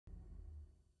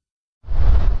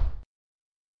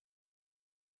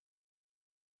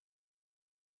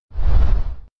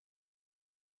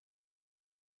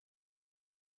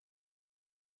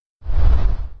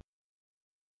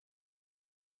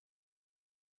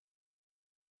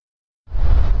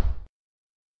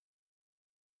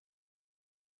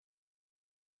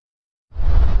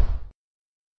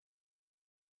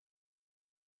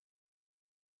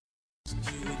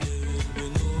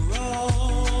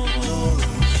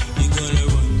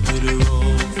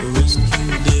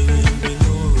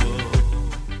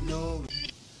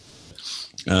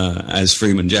As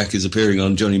Freeman Jack is appearing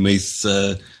on Johnny Meath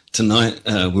tonight,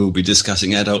 we'll be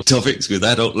discussing adult topics with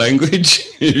adult language.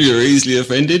 If you're easily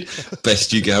offended,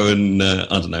 best you go and,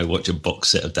 watch a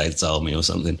box set of Dad's Army or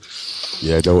something.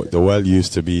 Yeah, the well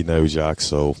used to be now, Jack,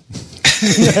 so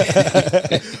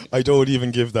I don't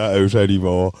even give that out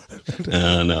anymore.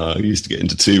 No, I used to get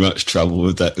into too much trouble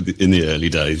with that in the early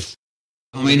days.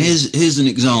 I mean, here's an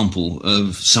example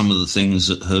of some of the things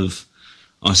that have,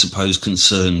 I suppose,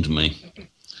 concerned me.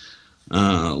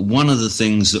 One of the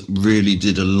things that really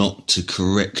did a lot to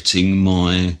correcting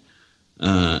my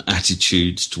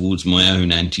attitudes towards my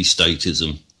own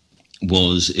anti-statism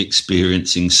was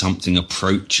experiencing something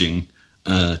approaching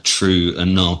true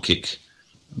anarchic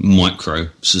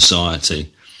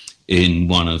micro-society in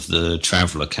one of the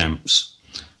traveller camps.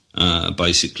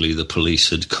 Basically, the police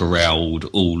had corralled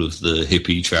all of the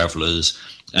hippie travellers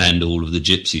and all of the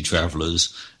gypsy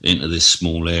travellers into this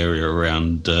small area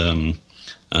around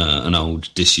an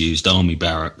old disused army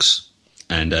barracks,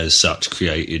 and as such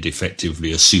created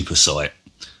effectively a super site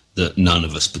that none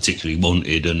of us particularly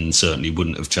wanted, and certainly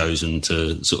wouldn't have chosen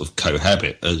to sort of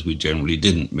cohabit, as we generally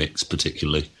didn't mix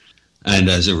particularly. And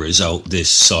as a result, this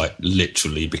site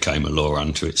literally became a law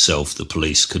unto itself. The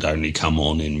police could only come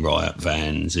on in riot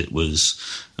vans. It was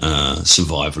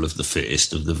survival of the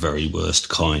fittest of the very worst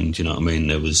kind, you know what I mean?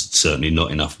 There was certainly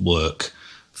not enough work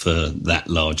for that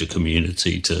larger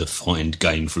community to find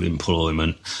gainful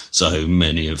employment. So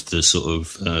many of the sort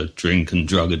of drink and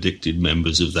drug addicted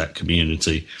members of that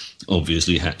community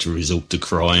obviously had to resort to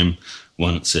crime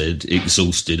once they'd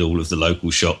exhausted all of the local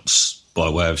shops by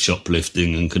way of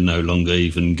shoplifting and could no longer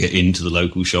even get into the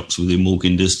local shops within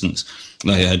walking distance.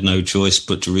 They had no choice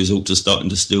but to resort to starting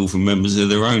to steal from members of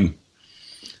their own.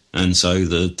 And so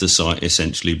the site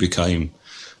essentially became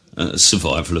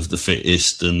survival of the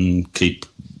fittest, and keep,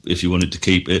 if you wanted to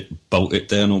keep it, bolt it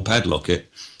down or padlock it,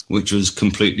 which was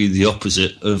completely the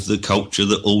opposite of the culture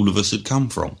that all of us had come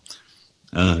from,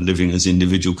 living as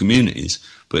individual communities.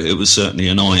 But it was certainly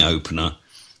an eye-opener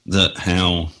that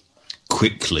how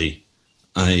quickly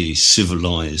a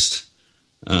civilised,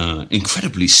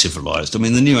 incredibly civilised, I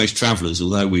mean, the New Age travellers,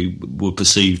 although we were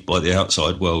perceived by the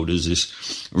outside world as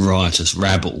this riotous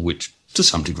rabble, which to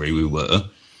some degree we were,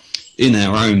 in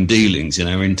our own dealings, in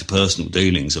our interpersonal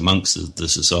dealings amongst the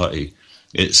society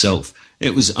itself,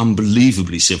 it was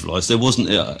unbelievably civilised. There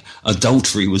wasn't,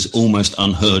 adultery was almost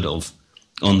unheard of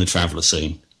on the traveller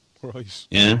scene. Right.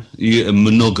 Yeah,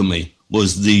 monogamy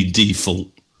was the default,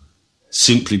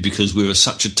 simply because we were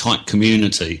such a tight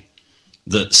community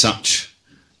that such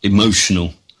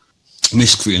emotional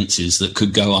miscreances that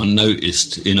could go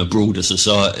unnoticed in a broader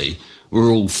society were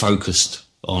all focused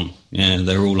on. Yeah,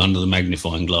 they're all under the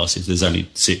magnifying glass. If there's only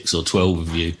 6 or 12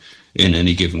 of you in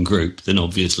any given group, then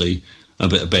obviously a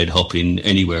bit of bed hopping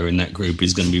anywhere in that group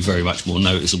is going to be very much more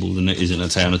noticeable than it is in a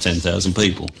town of 10,000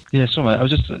 people. Yeah, sorry, I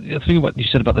was just thinking what you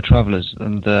said about the travellers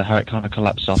and how it kind of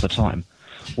collapsed after time.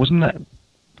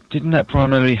 Didn't that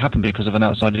primarily happen because of an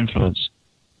outside influence?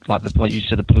 Like you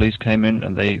said, the police came in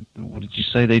and what did you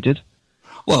say they did?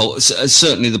 Well,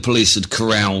 certainly the police had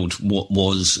corralled what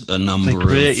was a number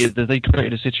They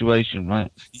created a situation,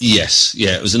 right? Yes,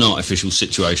 yeah, it was an artificial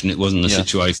situation. It wasn't a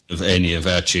situation of any of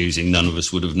our choosing. None of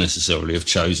us would have necessarily have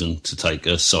chosen to take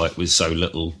a site with so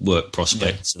little work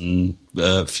prospects and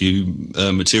few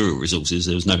material resources.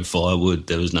 There was no firewood,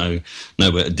 there was nowhere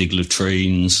to dig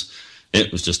latrines.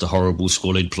 It was just a horrible,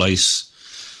 squalid place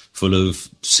full of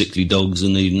sickly dogs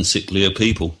and even sicklier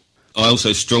people. I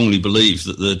also strongly believe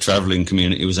that the travelling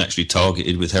community was actually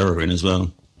targeted with heroin as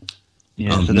well.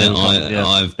 Yeah, I've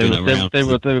been around. They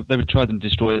would try and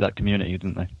destroy that community,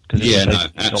 didn't they? Yeah, no,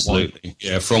 absolutely.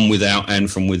 Yeah, from without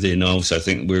and from within. I also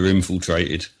think we're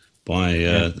infiltrated by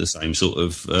the same sort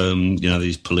of,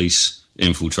 these police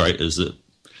infiltrators that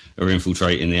are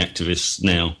infiltrating the activists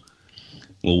now.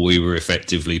 Well, we were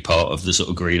effectively part of the sort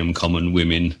of Greenham Common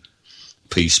women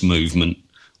peace movement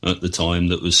at the time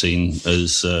that was seen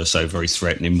as so very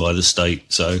threatening by the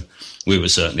state. So we were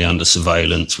certainly under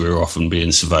surveillance. We were often being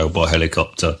surveilled by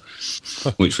helicopter,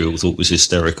 which we all thought was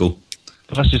hysterical.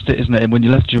 But that's just it, isn't it? And when you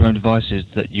left to your own devices,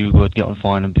 that you would get on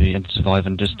fine and survive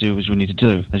and just do as you need to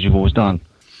do, as you've always done.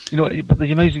 You know, but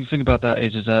the amazing thing about that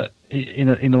is that in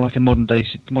a modern day,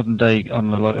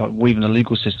 even a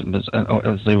legal system,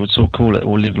 as they would sort of call it,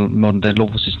 or modern day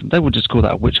lawful system, they would just call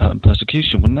that a witch hunt and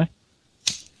persecution, wouldn't they?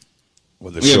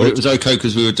 Well, but it was okay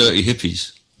because we were dirty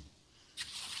hippies.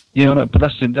 Yeah, I know, but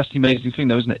that's the amazing thing,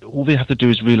 though, isn't it? All they have to do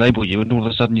is relabel you, and all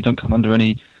of a sudden you don't come under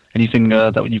anything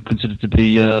that you consider to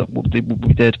be what would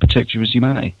be there to protect you as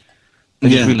humanity. They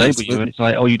just relabel you, and it's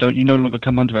like, you no longer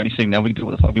come under anything now. We can do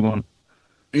what the fuck we want.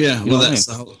 Yeah, well,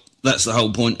 That's the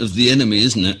whole point of the enemy,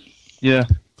 isn't it? Yeah.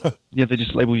 Yeah, they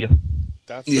just label you.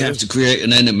 You have to create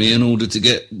an enemy in order to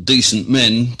get decent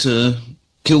men to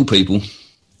kill people.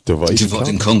 Divide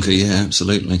and conquer, yeah,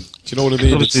 absolutely. Do you know what I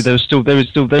mean? Obviously,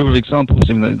 there were examples.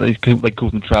 I mean, they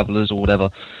called them travellers or whatever,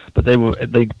 but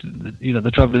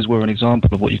the travellers were an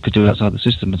example of what you could do outside the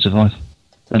system and survive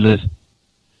and live.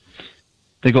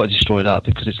 They got to destroy that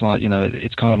because it's like,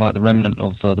 it's kind of like the remnant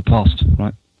of the past,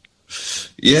 right?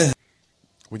 Yeah.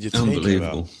 When you think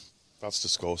unbelievable. That's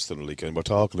disgusting, like, and we're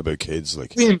talking about kids,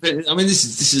 like. I mean,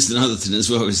 this is another thing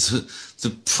as well, is the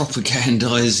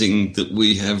propagandizing that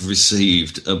we have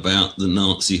received about the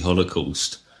Nazi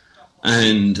Holocaust.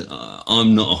 And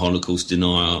I'm not a Holocaust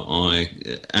denier. I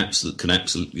can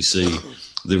absolutely see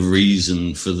the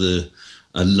reason for the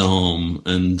alarm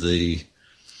and the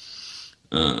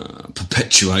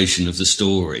perpetuation of the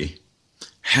story.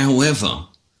 However,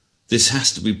 this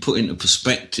has to be put into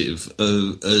perspective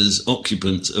as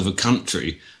occupants of a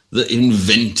country that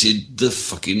invented the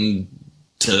fucking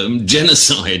term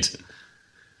genocide.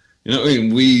 You know what I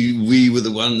mean? We were the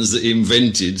ones that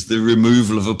invented the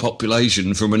removal of a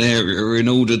population from an area in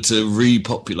order to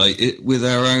repopulate it with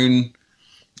our own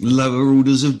lower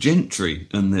orders of gentry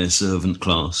and their servant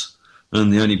class.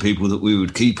 And the only people that we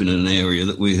would keep in an area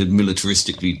that we had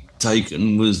militaristically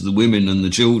taken was the women and the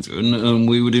children, and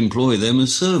we would employ them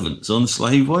as servants on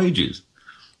slave wages.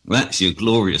 That's your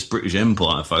glorious British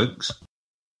Empire, folks.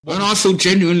 And I feel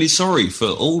genuinely sorry for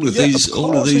all of these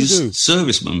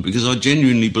servicemen, because I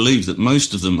genuinely believe that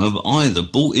most of them have either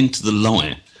bought into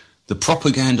the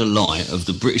propaganda lie of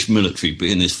the British military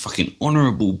being this fucking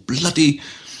honourable, bloody,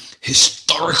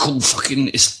 historical fucking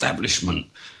establishment.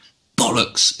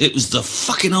 Bollocks. It was the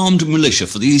fucking armed militia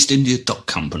for the East India Dock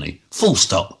Company. Full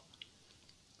stop.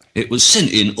 It was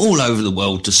sent in all over the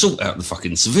world to sort out the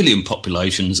fucking civilian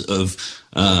populations of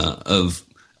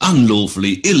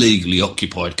unlawfully, illegally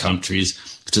occupied countries,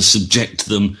 to subject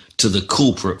them to the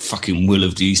corporate fucking will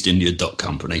of the East India Dock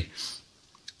Company,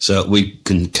 so that we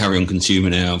can carry on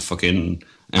consuming our fucking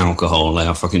alcohol,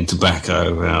 our fucking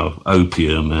tobacco, our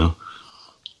opium, our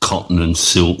cotton and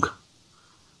silk,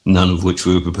 none of which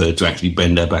we were prepared to actually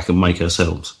bend our back and make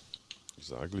ourselves.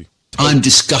 Exactly. I'm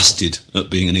disgusted at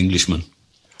being an Englishman.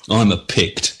 I'm a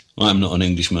Pict. I'm not an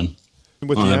Englishman.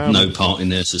 I have no part in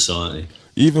their society.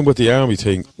 Even with the army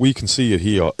thing, we can see it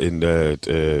here in with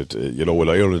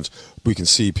Ireland. We can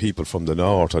see people from the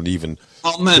north and even.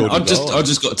 Oh man, I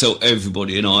just got to tell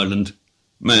everybody in Ireland,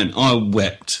 man, I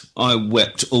wept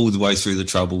all the way through the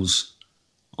Troubles.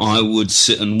 I would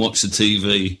sit and watch the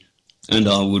TV, and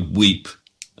I would weep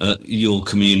at your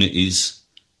communities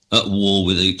at war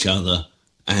with each other,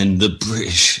 and the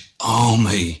British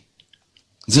Army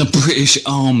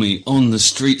on the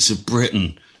streets of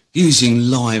Britain, using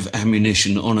live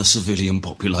ammunition on a civilian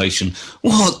population.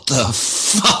 What the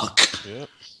fuck? Yep.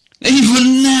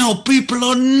 Even now, people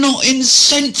are not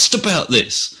incensed about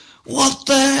this. What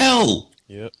the hell?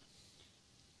 Yep.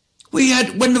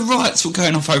 When the riots were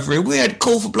going off over here, we had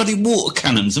call for bloody water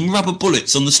cannons and rubber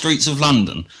bullets on the streets of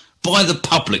London by the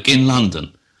public in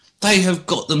London. They have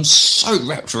got them so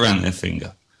wrapped around their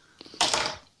finger.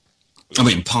 I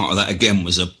mean, part of that, again,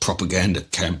 was a propaganda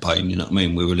campaign, you know what I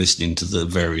mean? We were listening to the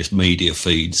various media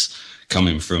feeds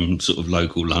coming from sort of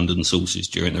local London sources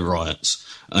during the riots,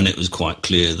 and it was quite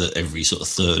clear that every sort of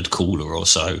third caller or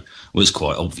so was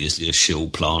quite obviously a shill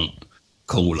plant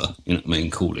caller, you know what I mean,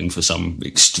 calling for some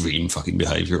extreme fucking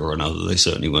behaviour or another. They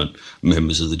certainly weren't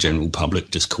members of the general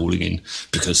public just calling in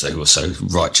because they were so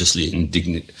righteously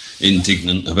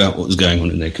indignant about what was going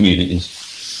on in their communities.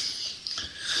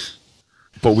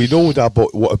 But we know that,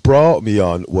 but what brought me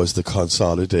on was the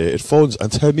consolidated funds.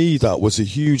 And to me, that was a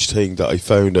huge thing that I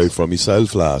found out from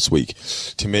myself last week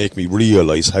to make me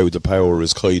realise how the power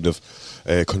is kind of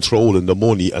controlling the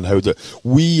money, and how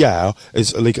we are,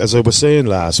 as I was saying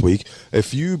last week,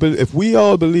 if we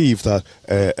all believe that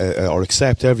or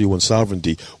accept everyone's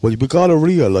sovereignty, well, we've got to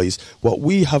realise what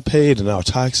we have paid in our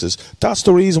taxes. That's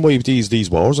the reason why these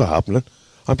wars are happening.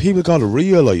 And people got to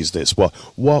realise this,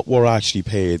 what we're actually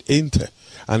paid into.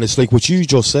 And it's like what you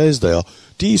just says there,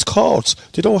 these courts,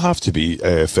 they don't have to be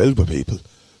filled with people.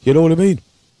 You know what I mean?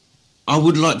 I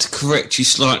would like to correct you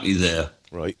slightly there.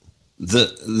 Right.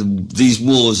 That these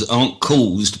wars aren't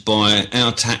caused by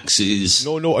our taxes.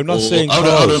 No, I'm not saying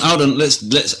Hold on.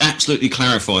 Let's absolutely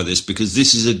clarify this, because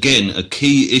this is, again, a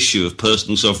key issue of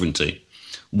personal sovereignty.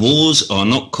 Wars are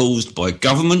not caused by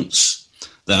governments.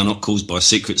 They are not caused by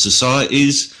secret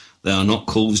societies. They are not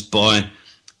caused by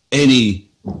any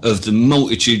of the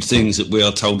multitude things that we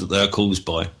are told that they are caused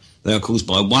by. They are caused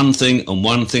by one thing and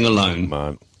one thing alone.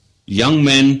 Man. Young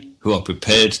men who are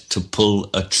prepared to pull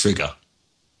a trigger.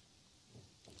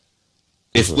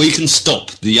 If we can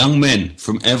stop the young men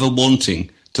from ever wanting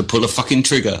to pull a fucking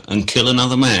trigger and kill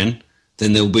another man,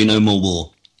 then there will be no more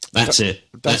war. That's it.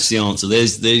 That's the answer.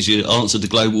 There's your answer to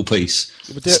global peace.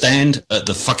 Stand at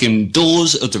the fucking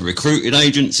doors of the recruiting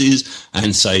agencies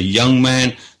and say, young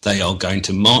man, they are going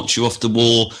to march you off to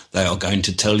war. They are going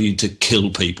to tell you to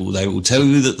kill people. They will tell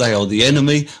you that they are the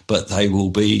enemy, but they will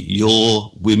be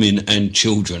your women and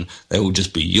children. They will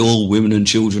just be your women and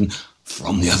children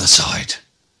from the other side.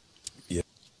 Yeah.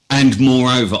 And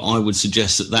moreover, I would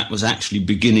suggest that that was actually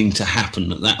beginning to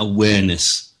happen, that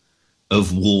awareness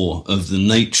of war, of the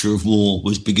nature of war,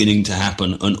 was beginning to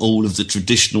happen, and all of the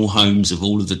traditional homes of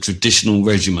all of the traditional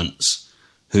regiments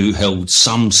who held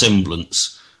some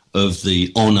semblance of the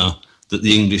honour that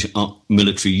the English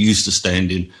military used to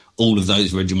stand in, all of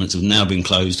those regiments have now been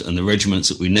closed, and the regiments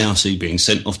that we now see being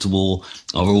sent off to war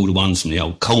are all the ones from the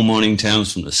old coal mining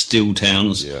towns, from the steel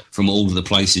towns, from all of the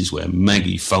places where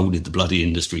Maggie folded the bloody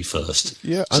industry first.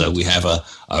 Yeah, so we have a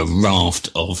raft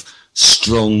of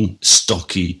strong,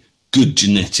 stocky, good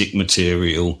genetic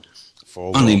material,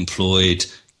 unemployed,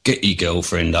 get your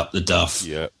girlfriend up the duff,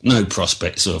 no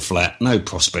prospects of a flat, no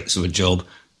prospects of a job,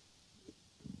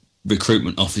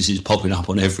 recruitment offices popping up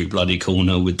on every bloody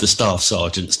corner with the staff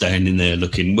sergeant standing there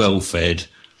looking well fed,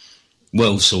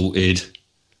 well sorted.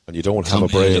 And you don't have a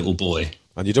brain. Little boy.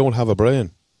 And you don't have a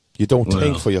brain. You don't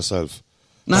think for yourself.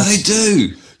 No, they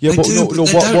do. Yeah, they do, but they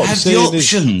don't have the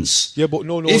options.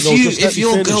 If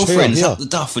your girlfriend's up the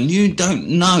duff and you don't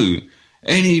know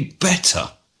any better,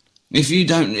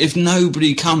 if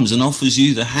nobody comes and offers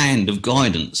you the hand of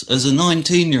guidance as a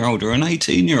 19-year-old or an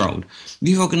 18-year-old,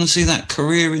 you are going to see that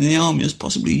career in the army as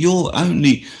possibly your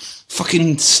only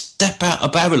fucking step out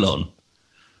of Babylon.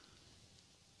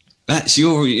 That's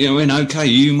your, okay,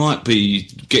 you might be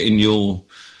getting your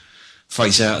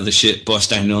face out of the shit by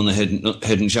standing on the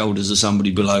head and shoulders of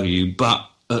somebody below you, but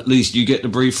at least you get to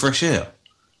breathe fresh air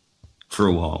for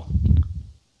a while.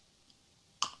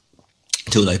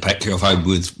 Till they pack you off home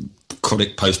with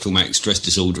chronic post-traumatic stress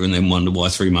disorder and then wonder why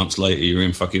 3 months later you're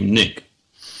in fucking nick.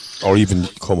 Or even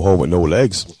come home with no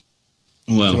legs.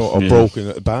 Well, or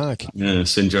broken back. Yeah,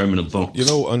 syndrome in a box.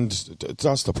 And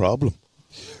that's the problem.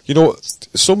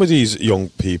 Some of these young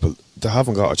people, they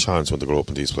haven't got a chance when they grow up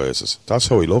in these places. That's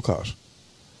how we look at it.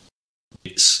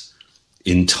 It's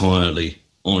entirely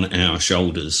on our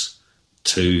shoulders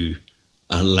to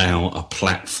allow a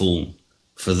platform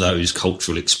for those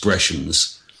cultural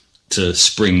expressions to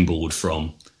springboard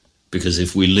from, because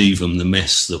if we leave them the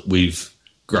mess that we've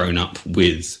grown up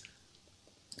with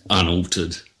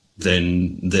unaltered,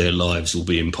 then their lives will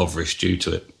be impoverished due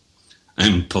to it,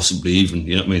 and possibly even,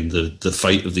 the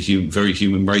fate of the very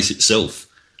human race itself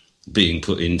being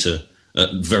put into,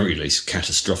 at very least,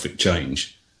 catastrophic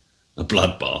change, a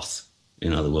bloodbath,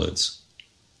 in other words.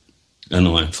 And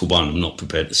I, for one, am not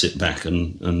prepared to sit back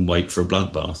and wait for a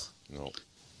bloodbath. No.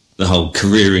 The whole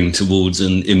careering towards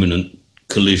an imminent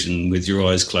collision with your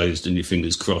eyes closed and your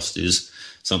fingers crossed is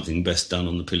something best done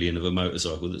on the pillion of a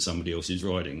motorcycle that somebody else is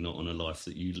riding, not on a life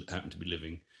that you happen to be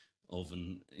living of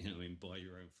and, by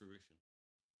your own fruition.